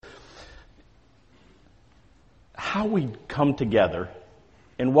how we come together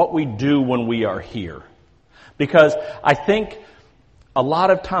and what we do when we are here. Because I think a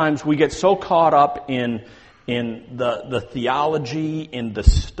lot of times we get so caught up in the theology, in the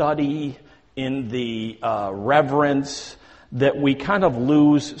study, in the reverence, that we kind of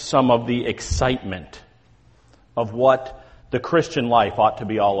lose some of the excitement of what the Christian life ought to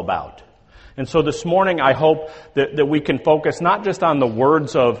be all about. And so this morning I hope that we can focus not just on the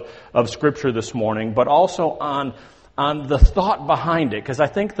words of Scripture this morning, but also on the thought behind it. Because I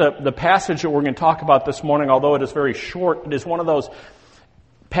think the passage that we're going to talk about this morning, although it is very short, it is one of those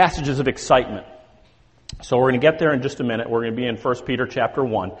passages of excitement. So we're going to get there in just a minute. We're going to be in 1 Peter chapter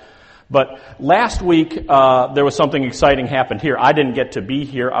 1. But last week, there was something exciting happened here. I didn't get to be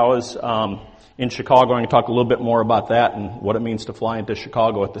here. I was in Chicago. I'm going to talk a little bit more about that and what it means to fly into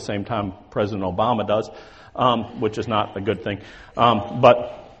Chicago at the same time President Obama does, which is not a good thing.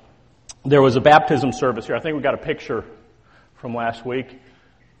 But there was a baptism service here. I think we got a picture from last week.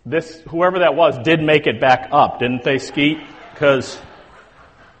 Whoever that was did make it back up, didn't they, Skeet? Because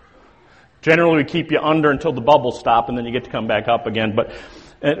generally we keep you under until the bubbles stop and then you get to come back up again. But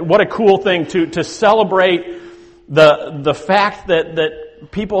what a cool thing to celebrate the fact that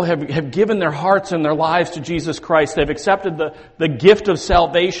people have given their hearts and their lives to Jesus Christ. They've accepted the gift of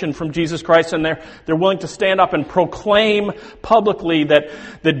salvation from Jesus Christ, and they're willing to stand up and proclaim publicly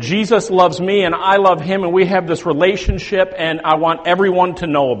that Jesus loves me and I love Him, and we have this relationship, and I want everyone to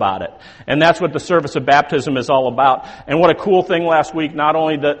know about it. And that's what the service of baptism is all about. And what a cool thing last week, not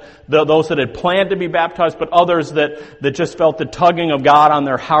only those that had planned to be baptized, but others that just felt the tugging of God on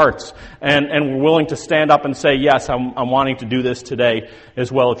their hearts and were willing to stand up and say, yes, I'm wanting to do this today as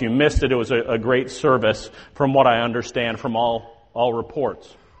well. If you missed it, it was a great service from what I understand from all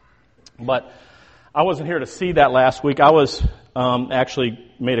reports. But I wasn't here to see that last week. I was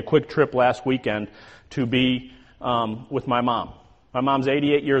actually made a quick trip last weekend to be with my mom. My mom's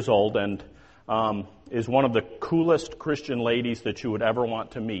 88 years old and is one of the coolest Christian ladies that you would ever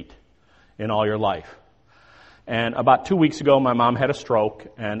want to meet in all your life. And about 2 weeks ago, my mom had a stroke,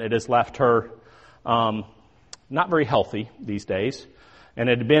 and it has left her not very healthy these days. And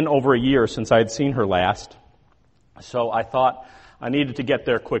it had been over a year since I had seen her last. So I thought I needed to get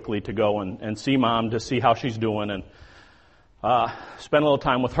there quickly to go and see Mom, to see how she's doing, and spend a little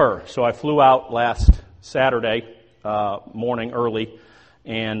time with her. So I flew out last Saturday morning early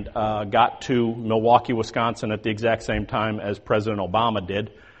and got to Milwaukee, Wisconsin at the exact same time as President Obama did.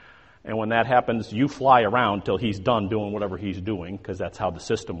 And when that happens, you fly around till he's done doing whatever he's doing, because that's how the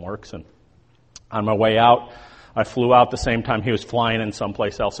system works. And on my way out, I flew out the same time he was flying in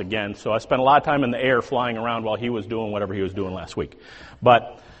someplace else again. So I spent a lot of time in the air flying around while he was doing whatever he was doing last week.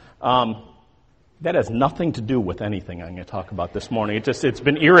 But that has nothing to do with anything I'm going to talk about this morning. It's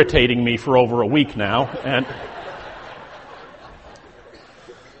been irritating me for over a week now. And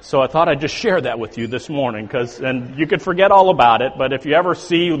so I thought I'd just share that with you this morning, and you could forget all about it, but if you ever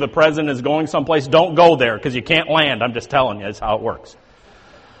see the president is going someplace, don't go there because you can't land. I'm just telling you, that's how it works.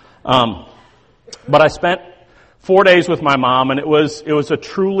 But I spent 4 days with my mom, and it was a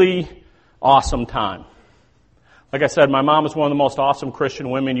truly awesome time. Like I said, my mom is one of the most awesome Christian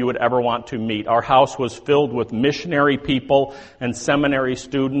women you would ever want to meet. Our house was filled with missionary people and seminary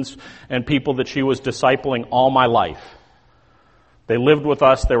students and people that she was discipling all my life. They lived with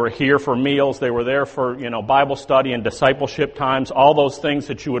us. They were here for meals. They were there for, Bible study and discipleship times. All those things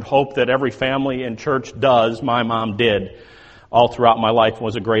that you would hope that every family in church does, my mom did all throughout my life, and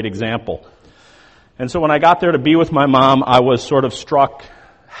was a great example. And so when I got there to be with my mom, I was sort of struck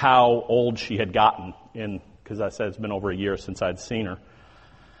how old she had gotten, because I said it's been over a year since I'd seen her.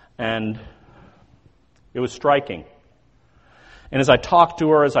 And it was striking. And as I talked to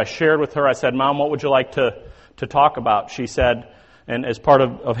her, as I shared with her, I said, Mom, what would you like to talk about? She said, and as part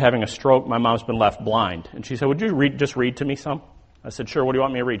of having a stroke, my mom's been left blind. And she said, would you just read to me some? I said, sure, what do you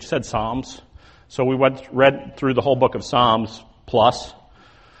want me to read? She said, Psalms. So we read through the whole book of Psalms plus.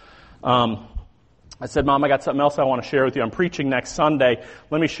 I said, Mom, I got something else I want to share with you. I'm preaching next Sunday.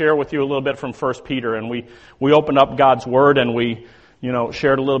 Let me share with you a little bit from 1 Peter. And we opened up God's Word, and we,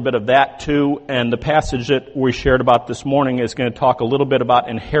 shared a little bit of that too. And the passage that we shared about this morning is going to talk a little bit about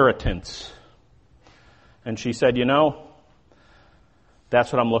inheritance. And she said,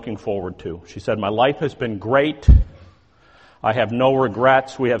 that's what I'm looking forward to. She said, my life has been great. I have no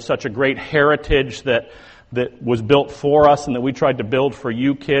regrets. We have such a great heritage that was built for us and that we tried to build for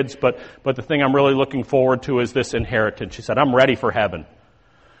you kids. But the thing I'm really looking forward to is this inheritance. She said, I'm ready for heaven.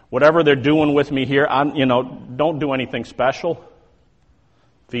 Whatever they're doing with me here, don't do anything special.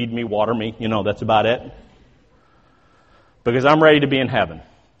 Feed me, water me, that's about it. Because I'm ready to be in heaven.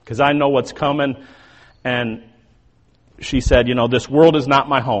 Because I know what's coming. And she said, this world is not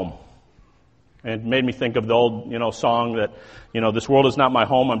my home. And it made me think of the old, song that, this world is not my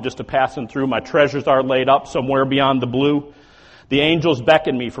home. I'm just a passing through. My treasures are laid up somewhere beyond the blue. The angels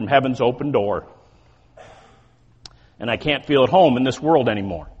beckon me from heaven's open door. And I can't feel at home in this world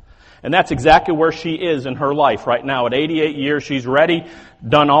anymore. And that's exactly where she is in her life right now. At 88 years, she's ready,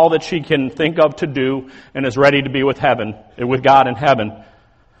 done all that she can think of to do, and is ready to be with God in heaven.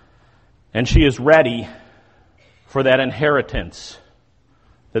 And she is ready for that inheritance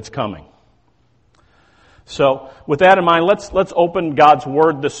that's coming. So, with that in mind, let's open God's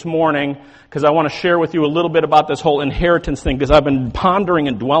Word this morning, because I want to share with you a little bit about this whole inheritance thing, because I've been pondering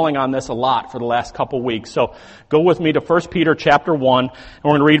and dwelling on this a lot for the last couple weeks. So, go with me to 1 Peter chapter 1, and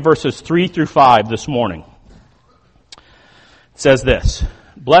we're going to read verses 3 through 5 this morning. It says this,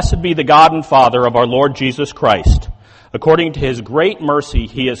 "Blessed be the God and Father of our Lord Jesus Christ. According to His great mercy,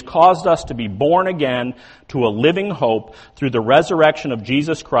 He has caused us to be born again to a living hope through the resurrection of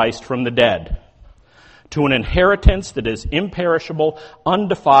Jesus Christ from the dead, to an inheritance that is imperishable,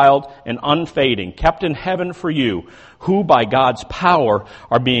 undefiled, and unfading, kept in heaven for you, who by God's power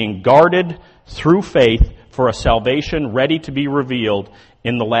are being guarded through faith for a salvation ready to be revealed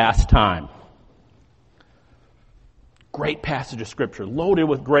in the last time." Great passage of Scripture, loaded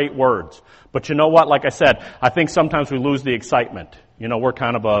with great words. But you know what? Like I said, I think sometimes we lose the excitement. We're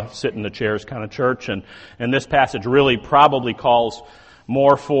kind of a sit-in-the-chairs kind of church, and this passage really probably calls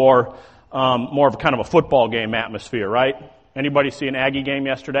more for more of kind of a football game atmosphere, right? Anybody see an Aggie game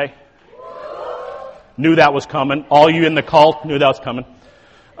yesterday? Knew that was coming. All you in the cult knew that was coming.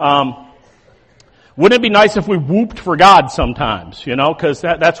 Wouldn't it be nice if we whooped for God sometimes, because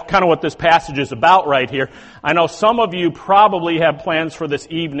that's kind of what this passage is about right here. I know some of you probably have plans for this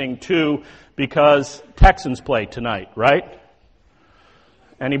evening too, because Texans play tonight, right?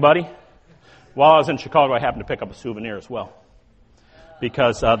 Anybody? While I was in Chicago, I happened to pick up a souvenir as well,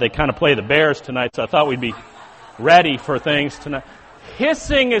 because they kind of play the Bears tonight, so I thought we'd be ready for things tonight.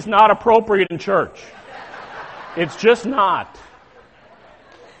 Hissing is not appropriate in church. It's just not.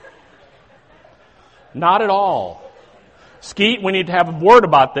 Not at all. Skeet, we need to have a word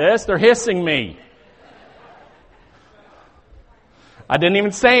about this. They're hissing me. I didn't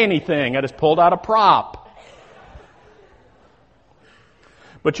even say anything. I just pulled out a prop.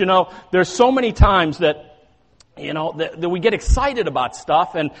 But there's so many times that that we get excited about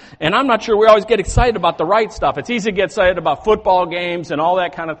stuff, and I'm not sure we always get excited about the right stuff. It's easy to get excited about football games and all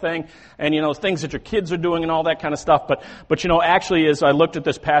that kind of thing, and things that your kids are doing and all that kind of stuff. But actually, as I looked at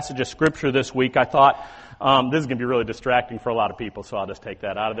this passage of Scripture this week, I thought this is going to be really distracting for a lot of people, so I'll just take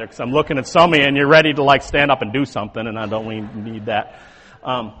that out of there, because I'm looking at some of you and you're ready to stand up and do something, and I don't need that.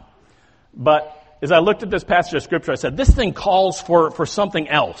 But as I looked at this passage of Scripture, I said, this thing calls for something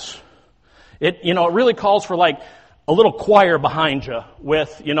else. It really calls for a little choir behind you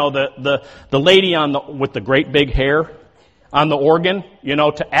with, the lady with the great big hair on the organ,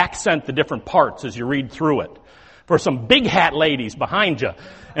 to accent the different parts as you read through it. For some big hat ladies behind you,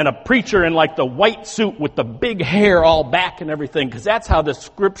 and a preacher in the white suit with the big hair all back and everything, because that's how the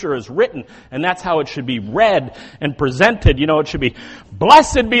Scripture is written, and that's how it should be read and presented. It should be,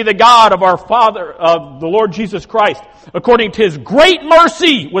 "Blessed be the God of our Father, of the Lord Jesus Christ, according to His great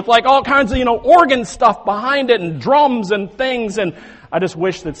mercy," with all kinds of, organ stuff behind it and drums and things. And I just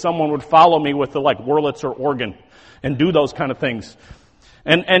wish that someone would follow me with the Wurlitzer organ and do those kind of things.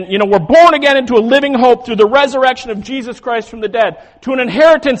 And we're born again into a living hope through the resurrection of Jesus Christ from the dead, to an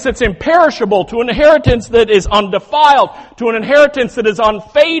inheritance that's imperishable, to an inheritance that is undefiled, to an inheritance that is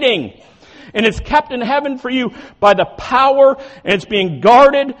unfading. And it's kept in heaven for you by the power, and it's being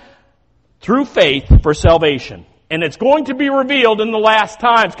guarded through faith for salvation. And it's going to be revealed in the last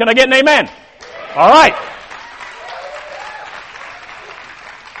times. Can I get an amen? All right.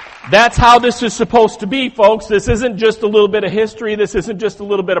 That's how this is supposed to be, folks. This isn't just a little bit of history. This isn't just a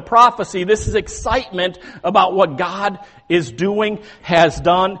little bit of prophecy. This is excitement about what God is doing, has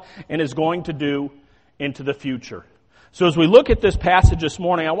done, and is going to do into the future. So as we look at this passage this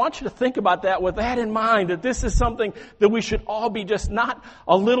morning, I want you to think about that with that in mind, that this is something that we should all be just not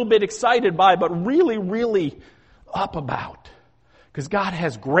a little bit excited by, but really, really up about. Because God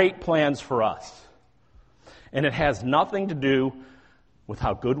has great plans for us. And it has nothing to do with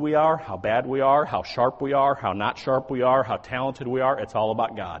how good we are, how bad we are, how sharp we are, how not sharp we are, how talented we are. It's all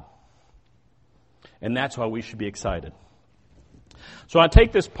about God. And that's why we should be excited. So I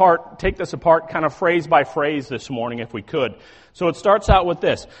take this apart kind of phrase by phrase this morning, if we could. So it starts out with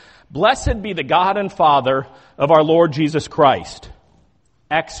this: "Blessed be the God and Father of our Lord Jesus Christ."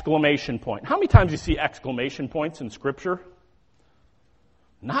 Exclamation point. How many times do you see exclamation points in Scripture?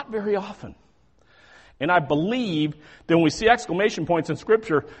 Not very often. And I believe that when we see exclamation points in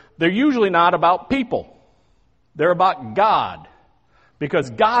Scripture, they're usually not about people. They're about God.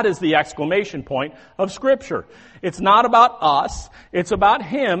 Because God is the exclamation point of Scripture. It's not about us. It's about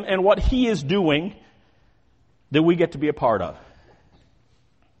Him and what He is doing that we get to be a part of.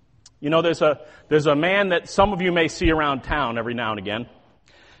 You know, there's a man that some of you may see around town every now and again.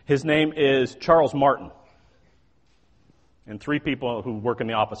 His name is Charles Martin. And 3 people who work in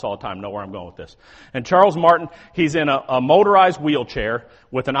the office all the time know where I'm going with this. And Charles Martin, he's in a motorized wheelchair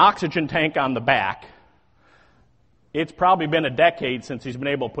with an oxygen tank on the back. It's probably been a decade since he's been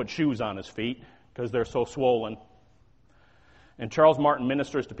able to put shoes on his feet because they're so swollen. And Charles Martin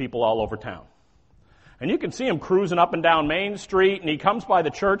ministers to people all over town. And you can see him cruising up and down Main Street, and he comes by the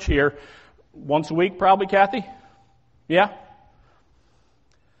church here once a week probably, Kathy? Yeah?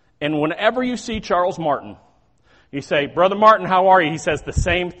 And whenever you see Charles Martin, you say, Brother Martin, how are you? He says the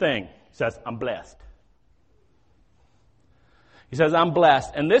same thing. He says, I'm blessed. He says, I'm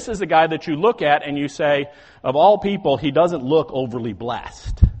blessed. And this is a guy that you look at and you say, of all people, he doesn't look overly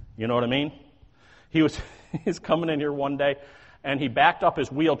blessed. You know what I mean? He's coming in here one day, and he backed up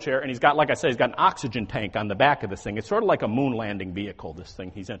his wheelchair, and he's got, like I said, he's got an oxygen tank on the back of this thing. It's sort of like a moon landing vehicle, this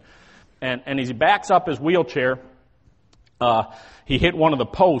thing he's in. And as he backs up his wheelchair, he hit one of the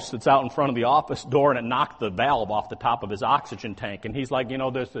posts that's out in front of the office door, and it knocked the valve off the top of his oxygen tank. And he's like,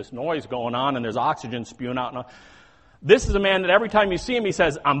 there's this noise going on, and there's oxygen spewing out. And this is a man that every time you see him, he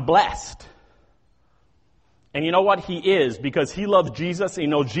says, I'm blessed. And you know what? He is, because he loves Jesus, he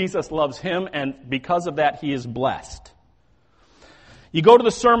knows Jesus loves him, and because of that, he is blessed. You go to the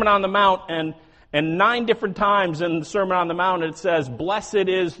Sermon on the Mount, and 9 different times in the Sermon on the Mount, it says, blessed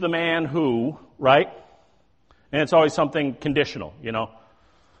is the man who, right? And it's always something conditional,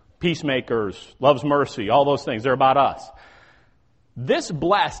 peacemakers, loves mercy, all those things. They're about us. This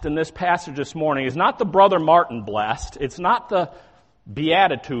blessed in this passage this morning is not the Brother Martin blessed. It's not the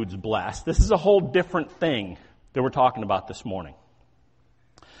Beatitudes blessed. This is a whole different thing that we're talking about this morning.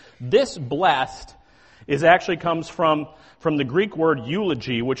 This blessed actually comes from the Greek word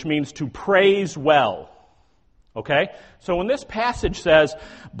eulogy, which means to praise well. Okay? So when this passage says,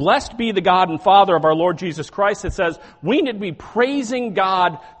 blessed be the God and Father of our Lord Jesus Christ, it says we need to be praising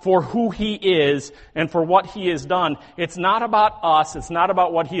God for who He is and for what He has done. It's not about us. It's not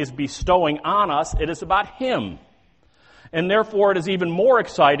about what He is bestowing on us. It is about Him. And therefore it is even more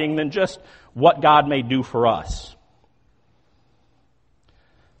exciting than just what God may do for us.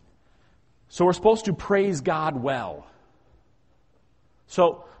 So we're supposed to praise God well.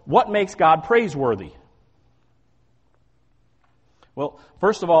 So what makes God praiseworthy? Well,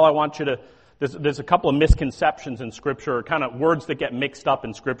 first of all, I want you to, there's a couple of misconceptions in Scripture, kind of words that get mixed up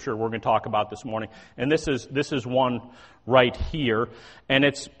in Scripture we're going to talk about this morning. And this is one right here, and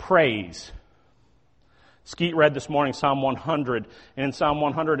it's praise. Skeet read this morning Psalm 100, and in Psalm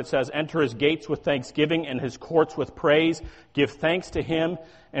 100 it says, enter His gates with thanksgiving and His courts with praise. Give thanks to Him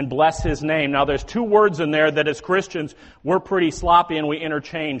and bless His name. Now there's 2 words in there that as Christians we're pretty sloppy and we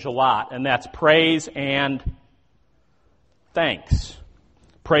interchange a lot, and that's praise and thanks.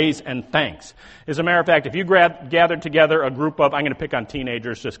 Praise and thanks. As a matter of fact, if you gathered together a group of, I'm going to pick on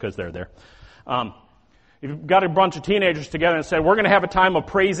teenagers just because they're there. If you've got a bunch of teenagers together and said, we're going to have a time of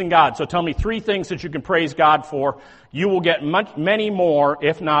praising God, so tell me 3 things that you can praise God for, you will get many more,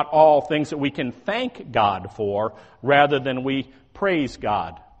 if not all, things that we can thank God for rather than we praise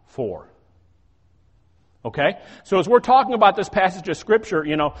God for. Okay? So as we're talking about this passage of Scripture,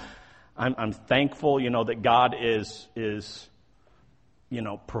 I'm thankful, that God is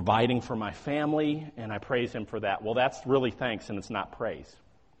providing for my family, and I praise Him for that. Well, that's really thanks, and it's not praise.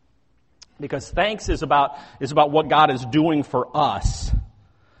 Because thanks is about what God is doing for us.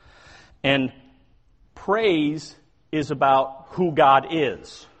 And praise is about who God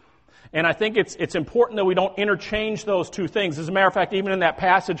is. And I think it's important that we don't interchange those 2 things. As a matter of fact, even in that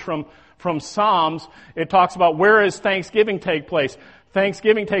passage from Psalms, it talks about where does thanksgiving take place?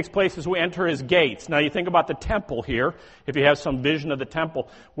 Thanksgiving takes place as we enter His gates. Now you think about the temple here, if you have some vision of the temple.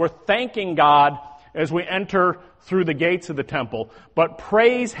 We're thanking God as we enter through the gates of the temple. But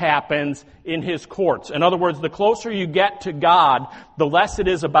praise happens in His courts. In other words, the closer you get to God, the less it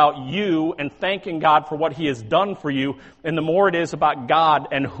is about you and thanking God for what He has done for you, and the more it is about God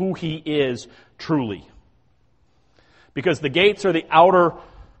and who He is truly. Because the gates are the outer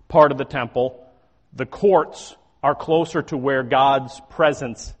part of the temple. The courts are closer to where God's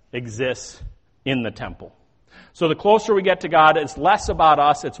presence exists in the temple. So the closer we get to God, it's less about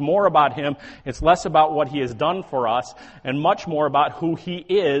us, it's more about Him, it's less about what He has done for us, and much more about who He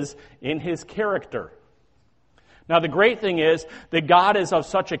is in His character. Now, the great thing is that God is of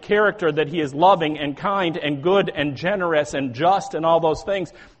such a character that He is loving and kind and good and generous and just and all those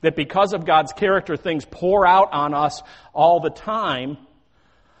things, that because of God's character, things pour out on us all the time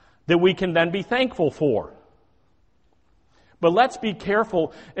that we can then be thankful for. But let's be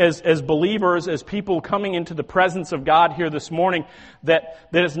careful as believers, as people coming into the presence of God here this morning, that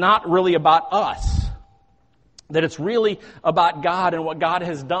it's not really about us. That it's really about God and what God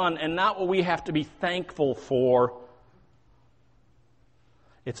has done and not what we have to be thankful for.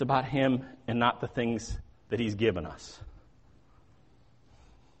 It's about Him and not the things that He's given us.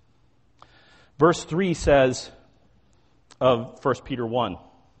 Verse 3 says of 1 Peter 1,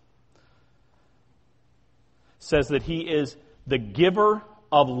 says that He is the giver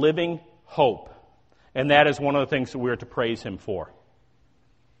of living hope. And that is one of the things that we are to praise Him for.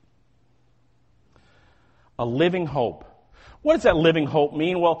 A living hope. What does that living hope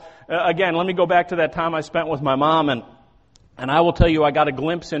mean? Well, again, let me go back to that time I spent with my mom, and I will tell you I got a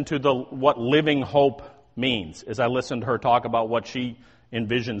glimpse into what living hope means as I listened to her talk about what she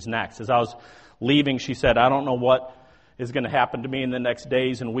envisions next. As I was leaving, she said, I don't know what is going to happen to me in the next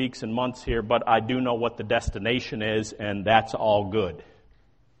days and weeks and months here, but I do know what the destination is, and that's all good.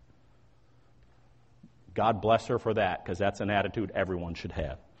 God bless her for that, because that's an attitude everyone should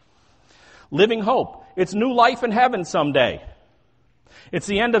have. Living hope. It's new life in heaven someday. It's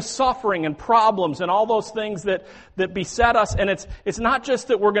the end of suffering and problems and all those things that beset us. And it's not just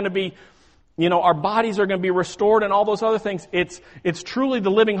that we're going to be, our bodies are going to be restored and all those other things. It's truly the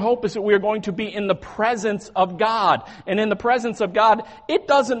living hope is that we are going to be in the presence of God. And in the presence of God, it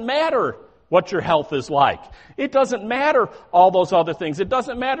doesn't matter what your health is like. It doesn't matter all those other things. It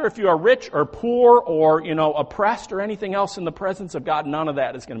doesn't matter if you are rich or poor or, oppressed or anything else. In the presence of God, none of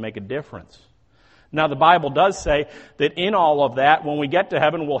that is going to make a difference. Now, the Bible does say that in all of that, when we get to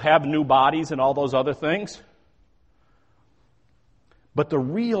heaven, we'll have new bodies and all those other things. But the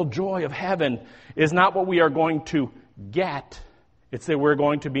real joy of heaven is not what we are going to get. It's that we're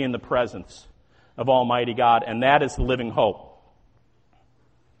going to be in the presence of Almighty God, and that is the living hope.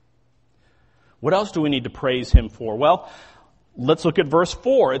 What else do we need to praise Him for? Well, let's look at verse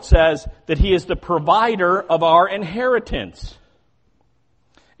 4. It says that He is the provider of our inheritance.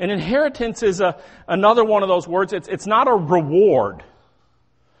 An inheritance is another one of those words. It's not a reward.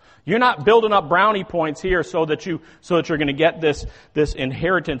 You're not building up brownie points here so that you're going to get this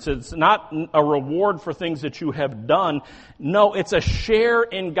inheritance. It's not a reward for things that you have done. No, it's a share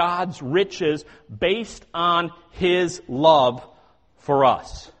in God's riches based on His love for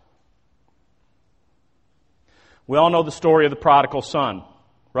us. We all know the story of the prodigal son,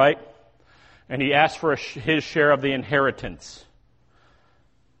 right? And he asked for his share of the inheritance.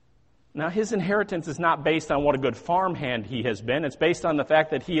 Now, his inheritance is not based on what a good farmhand he has been. It's based on the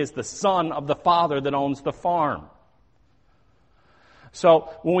fact that he is the son of the father that owns the farm.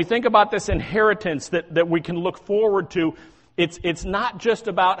 So, when we think about this inheritance that we can look forward to, it's not just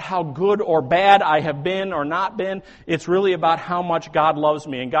about how good or bad I have been or not been. It's really about how much God loves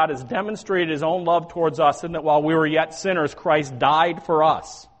me. And God has demonstrated His own love towards us in that while we were yet sinners, Christ died for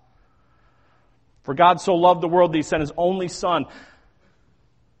us. For God so loved the world that He sent His only Son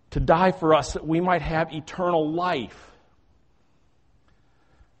to die for us that we might have eternal life.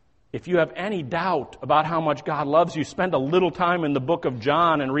 If you have any doubt about how much God loves you, spend a little time in the book of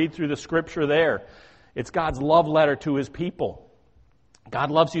John and read through the Scripture there. It's God's love letter to His people.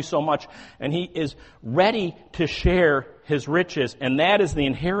 God loves you so much, and He is ready to share His riches, and that is the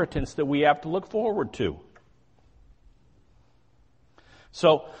inheritance that we have to look forward to.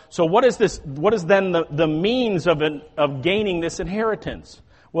 So what is this? What is then the means of gaining this inheritance?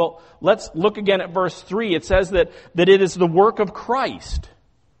 Well, let's look again at verse 3. It says that it is the work of Christ.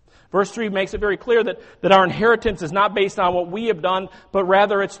 Verse 3 makes it very clear that our inheritance is not based on what we have done, but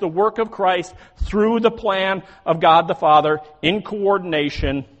rather it's the work of Christ through the plan of God the Father in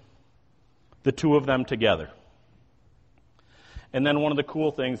coordination, the two of them together. And then one of the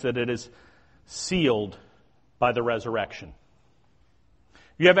cool things that it is sealed by the resurrection.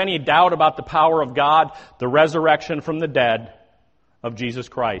 If you have any doubt about the power of God, the resurrection from the dead of Jesus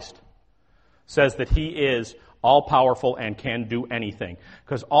Christ says that He is all-powerful and can do anything.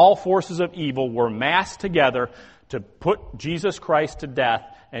 Because all forces of evil were massed together to put Jesus Christ to death,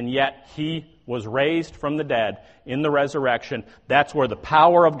 and yet He was raised from the dead in the resurrection. That's where the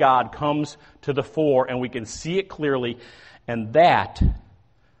power of God comes to the fore, and we can see it clearly, and that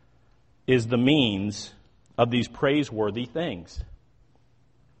is the means of these praiseworthy things.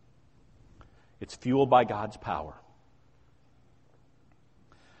 It's fueled by God's power.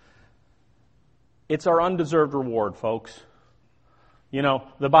 It's our undeserved reward, folks.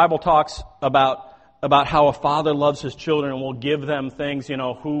 The Bible talks about about how a father loves his children and will give them things,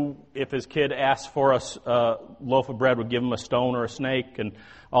 who, if his kid asks for a loaf of bread, would give him a stone or a snake and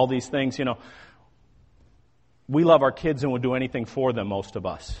all these things, We love our kids and will do anything for them, most of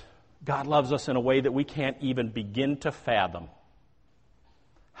us. God loves us in a way that we can't even begin to fathom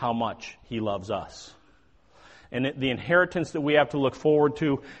how much He loves us. And the inheritance that we have to look forward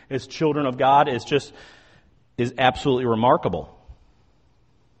to as children of God is absolutely remarkable.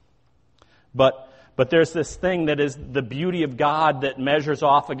 But there's this thing that is the beauty of God that measures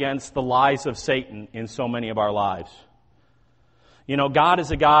off against the lies of Satan in so many of our lives. God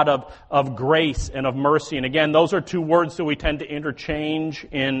is a God of grace and of mercy. And again, those are two words that we tend to interchange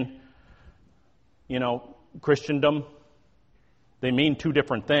in, Christendom. They mean two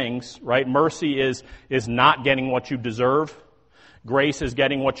different things, right? Mercy is not getting what you deserve. Grace is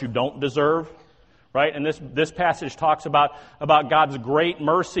getting what you don't deserve, right? And this passage talks about God's great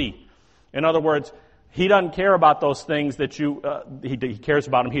mercy. In other words, He doesn't care about those things that He cares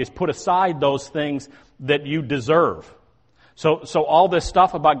about them. He has put aside those things that you deserve. So all this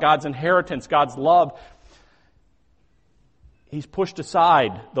stuff about God's inheritance, God's love, He's pushed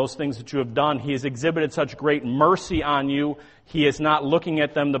aside those things that you have done. He has exhibited such great mercy on you. He is not looking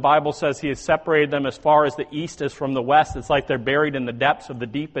at them. The Bible says He has separated them as far as the east is from the west. It's like they're buried in the depths of the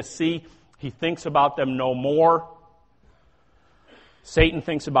deepest sea. He thinks about them no more. Satan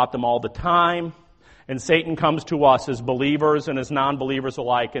thinks about them all the time. And Satan comes to us as believers and as non-believers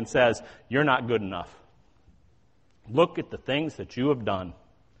alike and says, "You're not good enough. Look at the things that you have done.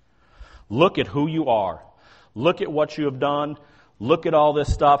 Look at who you are. Look at what you have done. Look at all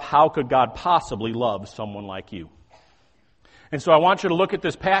this stuff. How could God possibly love someone like you?" And so I want you to look at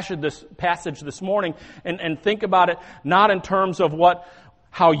this passage this morning and think about it not in terms of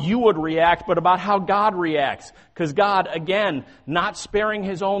how you would react, but about how God reacts. Because God, again, not sparing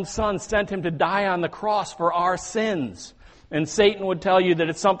His own Son, sent Him to die on the cross for our sins. And Satan would tell you that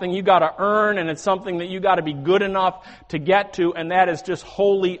it's something you got to earn and it's something that you got to be good enough to get to, and that is just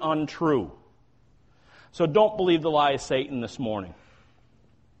wholly untrue. So don't believe the lie of Satan this morning.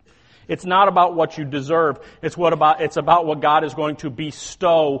 It's not about what you deserve. It's about what God is going to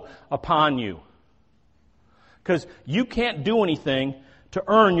bestow upon you. Because you can't do anything to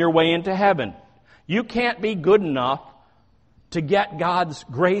earn your way into heaven. You can't be good enough to get God's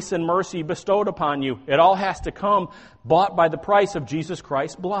grace and mercy bestowed upon you. It all has to come bought by the price of Jesus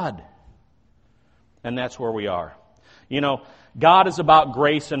Christ's blood. And that's where we are. God is about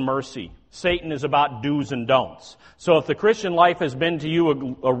grace and mercy. Satan is about do's and don'ts. So if the Christian life has been to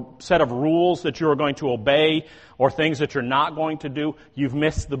you a set of rules that you are going to obey or things that you're not going to do, you've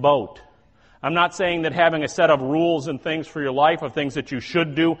missed the boat. I'm not saying that having a set of rules and things for your life of things that you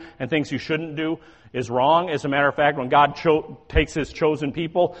should do and things you shouldn't do is wrong. As a matter of fact, when God takes His chosen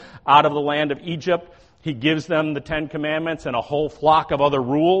people out of the land of Egypt, He gives them the 10 Commandments and a whole flock of other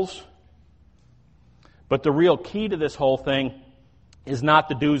rules. But the real key to this whole thing is not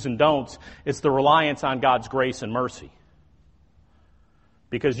the do's and don'ts. It's the reliance on God's grace and mercy.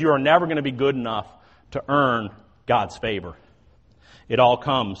 Because you are never going to be good enough to earn God's favor. It all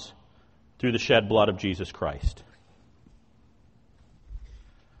comes through the shed blood of Jesus Christ.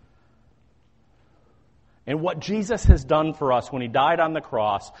 And what Jesus has done for us when He died on the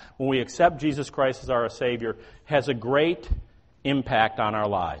cross, when we accept Jesus Christ as our Savior, has a great impact on our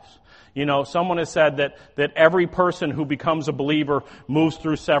lives. Someone has said that every person who becomes a believer moves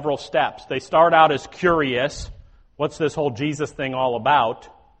through several steps. They start out as curious. What's this whole Jesus thing all about?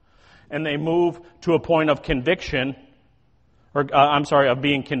 And they move to a point of conviction, of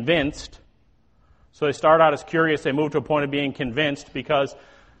being convinced. So they start out as curious, they move to a point of being convinced because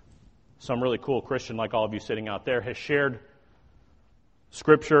some really cool Christian like all of you sitting out there has shared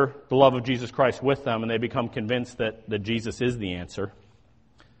Scripture, the love of Jesus Christ with them, and they become convinced that Jesus is the answer.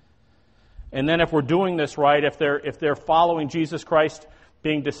 And then if we're doing this right, if they're following Jesus Christ,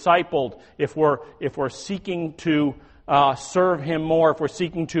 being discipled, if we're seeking to serve Him more, if we're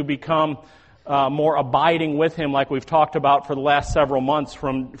seeking to become more abiding with Him, like we've talked about for the last several months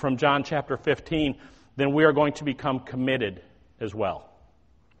from John chapter 15, then we are going to become committed as well.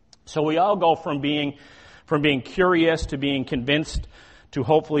 So we all go from being curious to being convinced to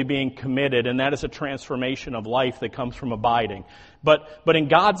hopefully being committed, and that is a transformation of life that comes from abiding. But in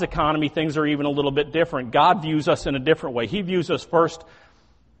God's economy, things are even a little bit different. God views us in a different way. He views us first,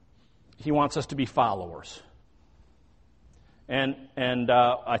 He wants us to be followers. And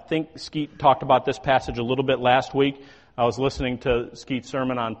I think Skeet talked about this passage a little bit last week. I was listening to Skeet's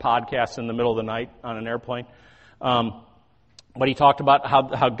sermon on podcast in the middle of the night on an airplane. But he talked about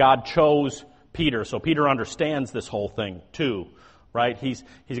how God chose Peter. So Peter understands this whole thing too. right? He's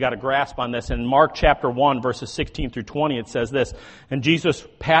got a grasp on this. In Mark chapter 1, verses 16 through 20, it says this, "And Jesus,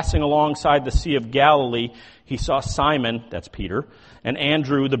 passing alongside the Sea of Galilee, he saw Simon," that's Peter, "and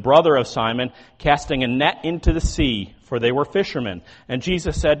Andrew, the brother of Simon, casting a net into the sea, for they were fishermen. And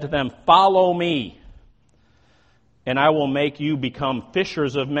Jesus said to them, 'Follow me, and I will make you become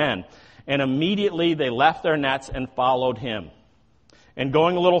fishers of men.' And immediately they left their nets and followed him. And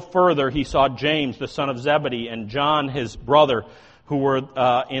going a little further, he saw James, the son of Zebedee, and John, his brother, who were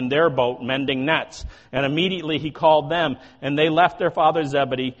in their boat mending nets. And immediately he called them, and they left their father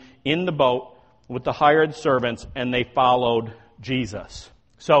Zebedee in the boat with the hired servants, and they followed Jesus."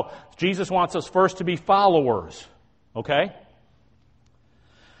 So Jesus wants us first to be followers, okay?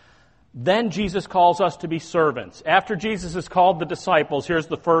 Then Jesus calls us to be servants. After Jesus has called the disciples, here's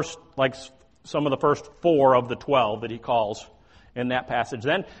the first, like some of the first 4 of the 12 that he calls in that passage.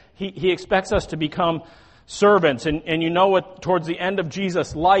 Then he expects us to become servants. And you know what, towards the end of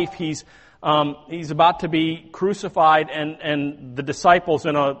Jesus' life, he's about to be crucified, and the disciples,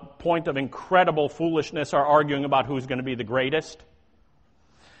 in a point of incredible foolishness, are arguing about who's going to be the greatest.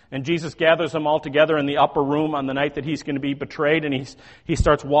 And Jesus gathers them all together in the upper room on the night that he's going to be betrayed, and he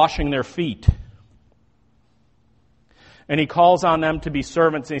starts washing their feet. And he calls on them to be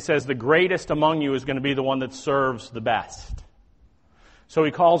servants, and he says, "The greatest among you is going to be the one that serves the best." So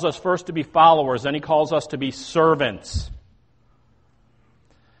he calls us first to be followers, then he calls us to be servants.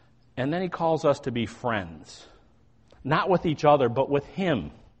 And then he calls us to be friends. Not with each other, but with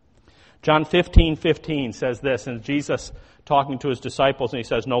him. John 15:15 says this, and Jesus talking to his disciples, and he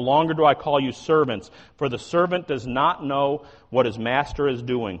says, "No longer do I call you servants, for the servant does not know what his master is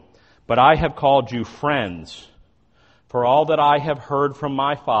doing. But I have called you friends, for all that I have heard from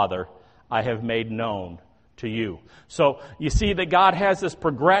my Father, I have made known to you." So you see that God has this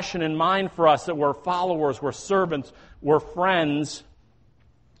progression in mind for us, that we're followers, we're servants, we're friends,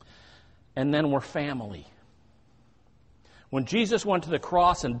 and then we're family. When Jesus went to the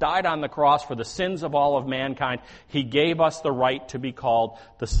cross and died on the cross for the sins of all of mankind, he gave us the right to be called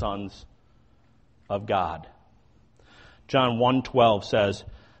the sons of God. John 1:12 says,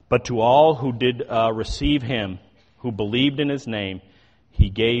 "But to all who did receive him, who believed in his name, he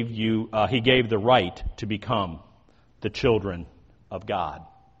gave the right to become the children of God."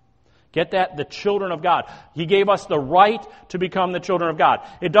 Get that? The children of God. He gave us the right to become the children of God.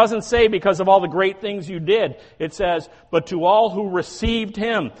 It doesn't say because of all the great things you did. It says, "But to all who received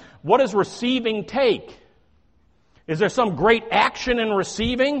him." What does receiving take? Is there some great action in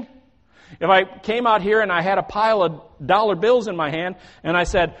receiving? If I came out here and I had a pile of dollar bills in my hand and I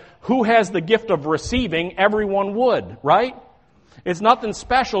said, "Who has the gift of receiving?" Everyone would, right? It's nothing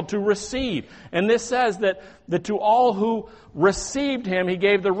special to receive. And this says that to all who received him, he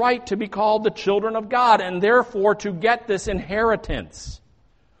gave the right to be called the children of God, and therefore to get this inheritance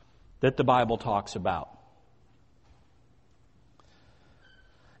that the Bible talks about.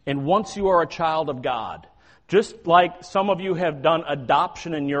 And once you are a child of God, just like some of you have done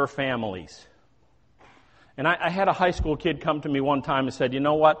adoption in your families. And I had a high school kid come to me one time and said, "You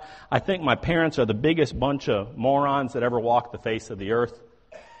know what? I think my parents are the biggest bunch of morons that ever walked the face of the earth.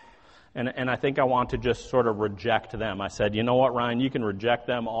 And I think I want to just sort of reject them." I said, "You know what, Ryan? You can reject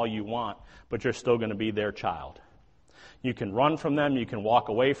them all you want, but you're still going to be their child. You can run from them, you can walk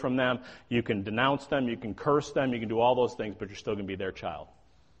away from them, you can denounce them, you can curse them, you can do all those things, but you're still going to be their child."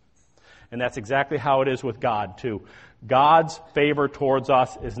 And that's exactly how it is with God, too. God's favor towards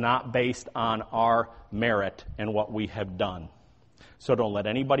us is not based on our merit and what we have done. So don't let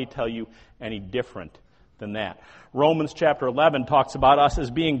anybody tell you any different than that. Romans chapter 11 talks about us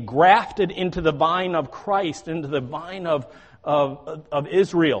as being grafted into the vine of Christ, into the vine of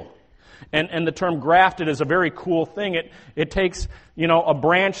Israel. And the term grafted is a very cool thing. It takes, a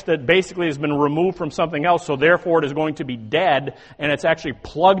branch that basically has been removed from something else, so therefore it is going to be dead, and it's actually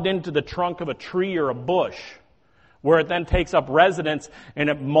plugged into the trunk of a tree or a bush, where it then takes up residence, and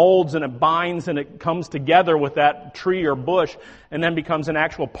it molds and it binds and it comes together with that tree or bush, and then becomes an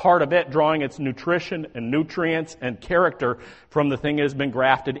actual part of it, drawing its nutrition and nutrients and character from the thing it has been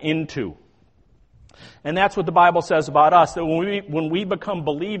grafted into. And that's what the Bible says about us, that when we become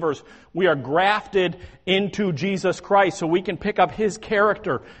believers, we are grafted into Jesus Christ, so we can pick up his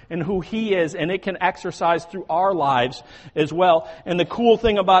character and who he is, and it can exercise through our lives as well. And the cool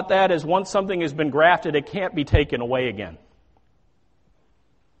thing about that is once something has been grafted, it can't be taken away again.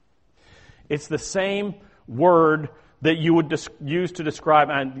 It's the same word that you would use to describe,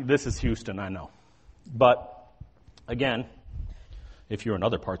 and this is Houston, I know. But again, if you're in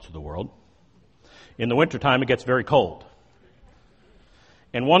other parts of the world, in the wintertime, it gets very cold.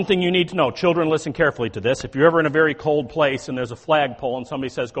 And one thing you need to know, children, listen carefully to this. If you're ever in a very cold place and there's a flagpole and somebody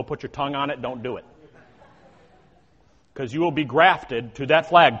says, go put your tongue on it, don't do it. Because you will be grafted to that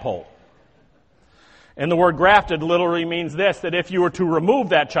flagpole. And the word grafted literally means this, that if you were to remove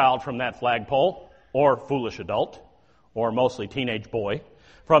that child from that flagpole, or foolish adult, or mostly teenage boy,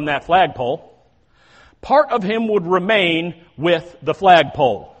 from that flagpole, part of him would remain with the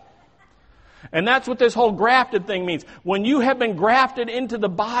flagpole. And that's what this whole grafted thing means. When you have been grafted into the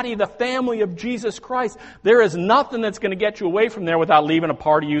body, the family of Jesus Christ, there is nothing that's going to get you away from there without leaving a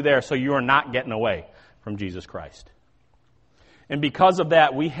part of you there, so you are not getting away from Jesus Christ. And because of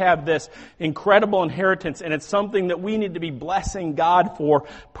that, we have this incredible inheritance, and it's something that we need to be blessing God for,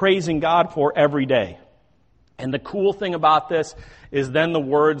 praising God for every day. And the cool thing about this is then the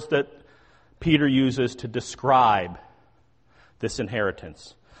words that Peter uses to describe this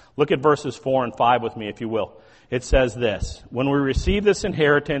inheritance. Look at verses 4 and 5 with me, if you will. It says this, when we receive this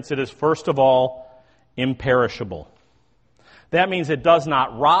inheritance, it is first of all imperishable. That means it does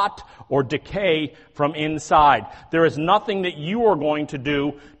not rot or decay from inside. There is nothing that you are going to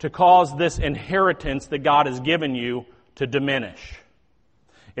do to cause this inheritance that God has given you to diminish.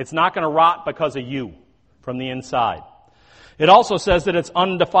 It's not going to rot because of you from the inside. It also says that it's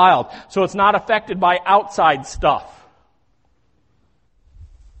undefiled, so it's not affected by outside stuff.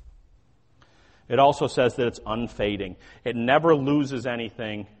 It also says that it's unfading. It never loses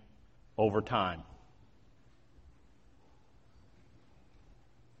anything over time.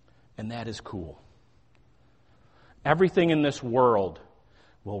 And that is cool. Everything in this world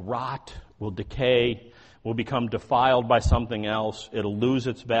will rot, will decay, will become defiled by something else. It'll lose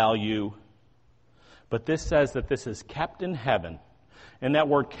its value. But this says that this is kept in heaven. And that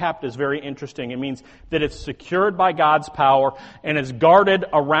word kept is very interesting. It means that it's secured by God's power and is guarded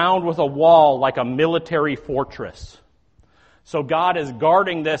around with a wall like a military fortress. So God is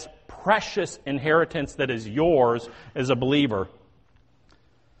guarding this precious inheritance that is yours as a believer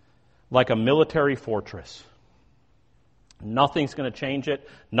like a military fortress. Nothing's going to change it.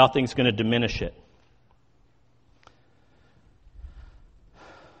 Nothing's going to diminish it.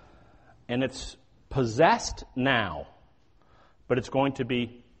 And it's possessed now, but it's going to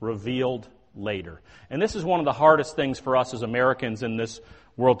be revealed later. And this is one of the hardest things for us as Americans in this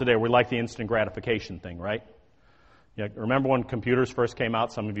world today. We like the instant gratification thing, right? Yeah, remember when computers first came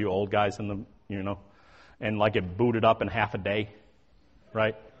out, some of you old guys in the, and like it booted up in half a day,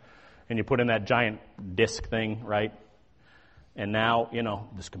 right? And you put in that giant disk thing, right? And now,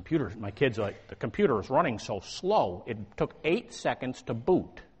 this computer, my kids are like, the computer is running so slow, it took 8 seconds to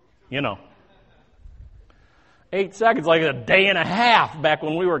boot, 8 seconds, like a day and a half back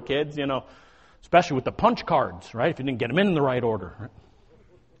when we were kids, especially with the punch cards, right? If you didn't get them in the right order. Right?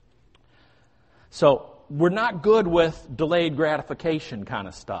 So we're not good with delayed gratification kind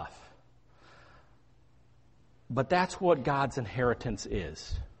of stuff. But that's what God's inheritance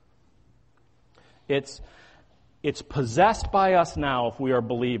is. It's possessed by us now if we are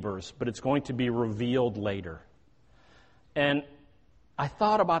believers, but it's going to be revealed later. And I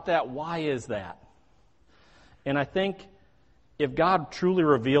thought about that. Why is that? And I think if God truly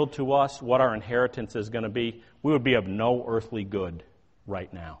revealed to us what our inheritance is going to be, we would be of no earthly good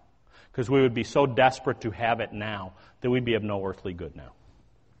right now. Because we would be so desperate to have it now that we'd be of no earthly good now.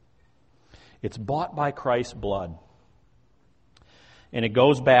 It's bought by Christ's blood. And it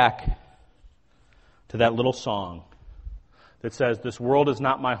goes back to that little song that says, this world is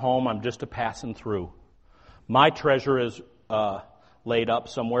not my home, I'm just a passing through. My treasure is laid up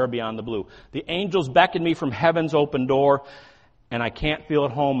somewhere beyond the blue. The angels beckon me from heaven's open door, and I can't feel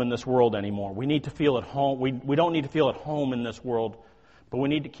at home in this world anymore. We need to feel at home. We don't need to feel at home in this world, but we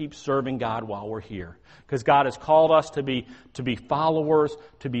need to keep serving God while we're here. Because God has called us to be followers,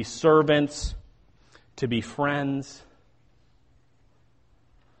 to be servants, to be friends.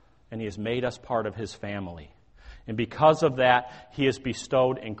 And He has made us part of His family. And because of that, He has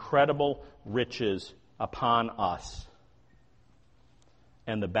bestowed incredible riches upon us.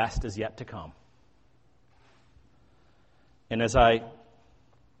 And the best is yet to come. And as I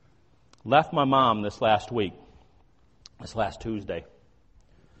left my mom this last Tuesday,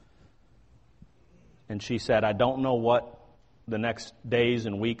 and she said, I don't know what the next days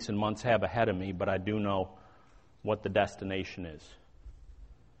and weeks and months have ahead of me, but I do know what the destination is.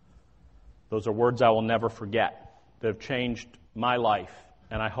 Those are words I will never forget that have changed my life.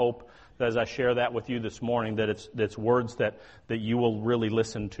 And I hope that as I share that with you this morning, that it's words that you will really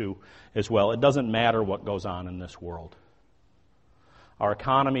listen to as well. It doesn't matter what goes on in this world. Our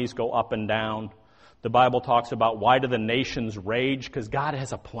economies go up and down. The Bible talks about why do the nations rage? Because God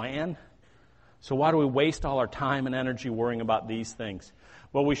has a plan. So why do we waste all our time and energy worrying about these things?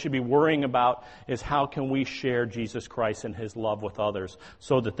 What we should be worrying about is how can we share Jesus Christ and His love with others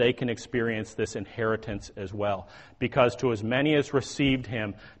so that they can experience this inheritance as well. Because to as many as received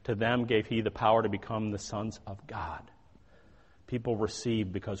Him, to them gave He the power to become the sons of God. People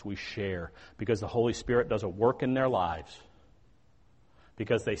receive because we share, because the Holy Spirit does a work in their lives,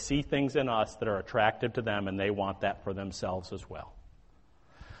 because they see things in us that are attractive to them and they want that for themselves as well.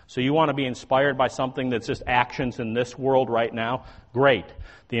 So you want to be inspired by something that's just actions in this world right now? Great.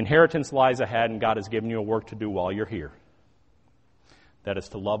 The inheritance lies ahead, and God has given you a work to do while you're here. That is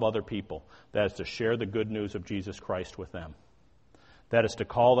to love other people. That is to share the good news of Jesus Christ with them. That is to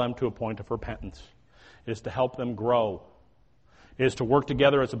call them to a point of repentance. It is to help them grow. It is to work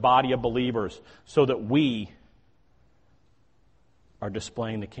together as a body of believers so that we are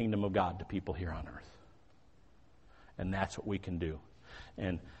displaying the kingdom of God to people here on earth. And that's what we can do.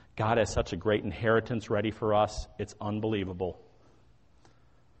 And God has such a great inheritance ready for us. It's unbelievable.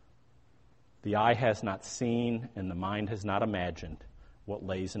 The eye has not seen and the mind has not imagined what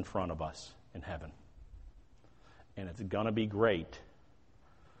lays in front of us in heaven. And it's going to be great.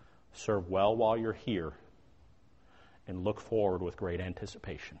 Serve well while you're here and look forward with great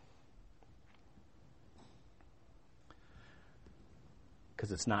anticipation.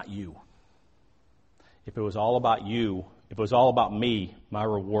 Because it's not you. If it was all about you, if it was all about me, my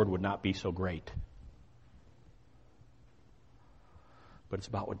reward would not be so great. But it's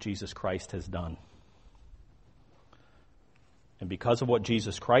about what Jesus Christ has done. And because of what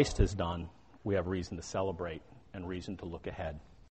Jesus Christ has done, we have reason to celebrate and reason to look ahead.